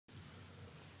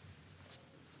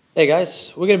Hey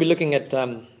guys, we're going to be looking at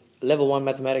Level 1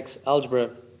 Mathematics Algebra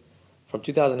from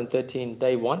 2013,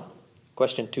 Day 1,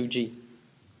 Question 2g.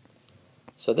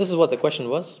 So this is what the question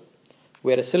was.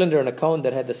 We had a cylinder and a cone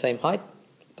that had the same height.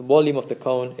 The volume of the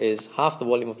cone is half the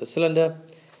volume of the cylinder.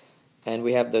 And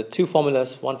we have the two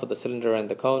formulas, one for the cylinder and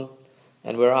the cone.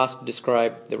 And we're asked to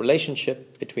describe the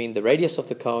relationship between the radius of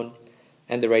the cone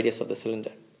and the radius of the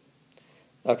cylinder.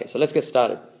 Okay, so let's get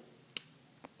started.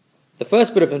 The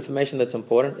first bit of information that's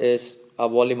important is our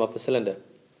volume of a cylinder,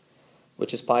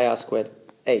 which is pi r squared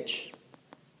h.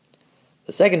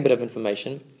 The second bit of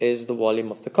information is the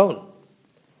volume of the cone.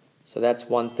 So that's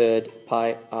 1/3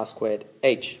 pi r squared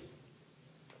h.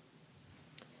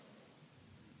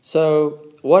 So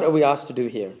what are we asked to do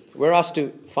here? We're asked to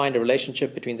find a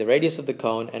relationship between the radius of the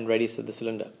cone and radius of the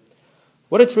cylinder.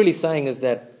 What it's really saying is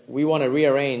that we want to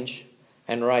rearrange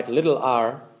and write little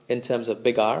r in terms of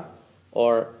big R,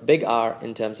 or big R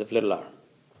in terms of little r.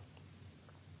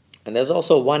 And there's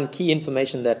also one key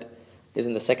information that is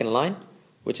in the second line,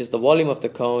 which is the volume of the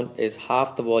cone is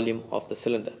half the volume of the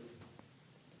cylinder.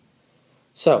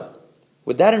 So,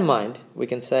 with that in mind, we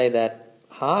can say that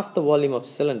half the volume of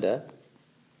cylinder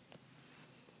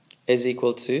is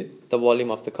equal to the volume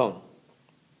of the cone.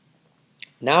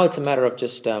 Now it's a matter of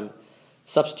just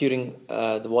substituting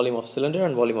the volume of cylinder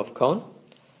and volume of cone.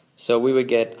 So we would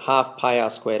get half pi r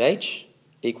squared h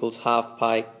equals half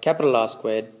pi capital R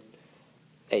squared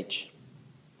h.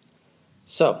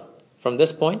 So from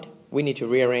this point, we need to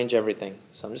rearrange everything.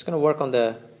 So I'm just going to work on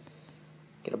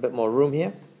get a bit more room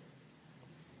here.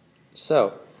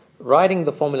 So writing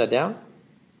the formula down,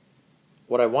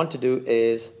 what I want to do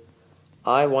is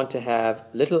I want to have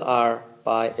little r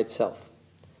by itself.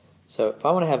 So if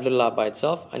I want to have little r by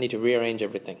itself, I need to rearrange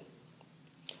everything.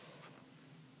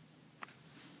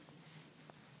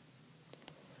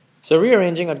 So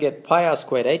rearranging, I'd get pi r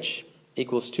squared h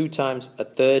equals 2 times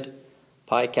 1/3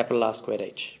 pi capital R squared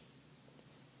h.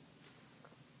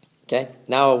 Okay,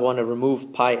 now I want to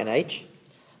remove pi and h.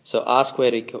 So r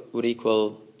squared would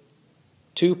equal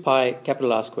 2 pi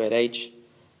capital R squared h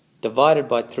divided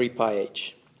by 3 pi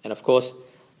h. And of course,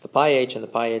 the pi h and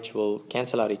the pi h will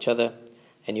cancel out each other,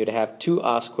 and you'd have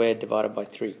 2r squared divided by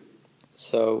 3.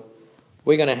 So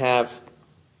we're going to have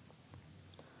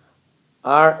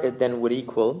r, it then would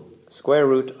equal square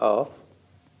root of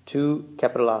 2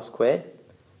 capital R squared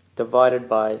divided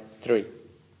by 3.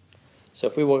 So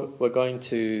if we're going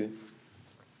to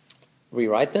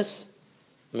rewrite this,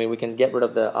 we can get rid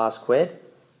of the r squared.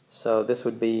 So this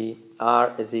would be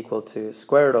r is equal to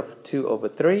square root of 2 over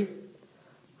 3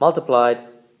 multiplied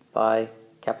by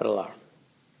capital R.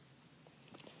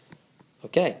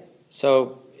 Okay,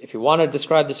 so if you want to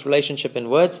describe this relationship in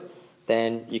words,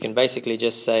 then you can basically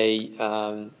just say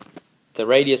the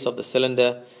radius of the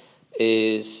cylinder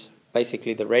is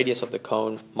basically the radius of the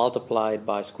cone multiplied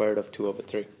by square root of 2 over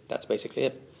 3. That's basically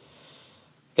it.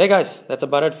 Okay guys, that's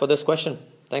about it for this question.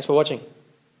 Thanks for watching.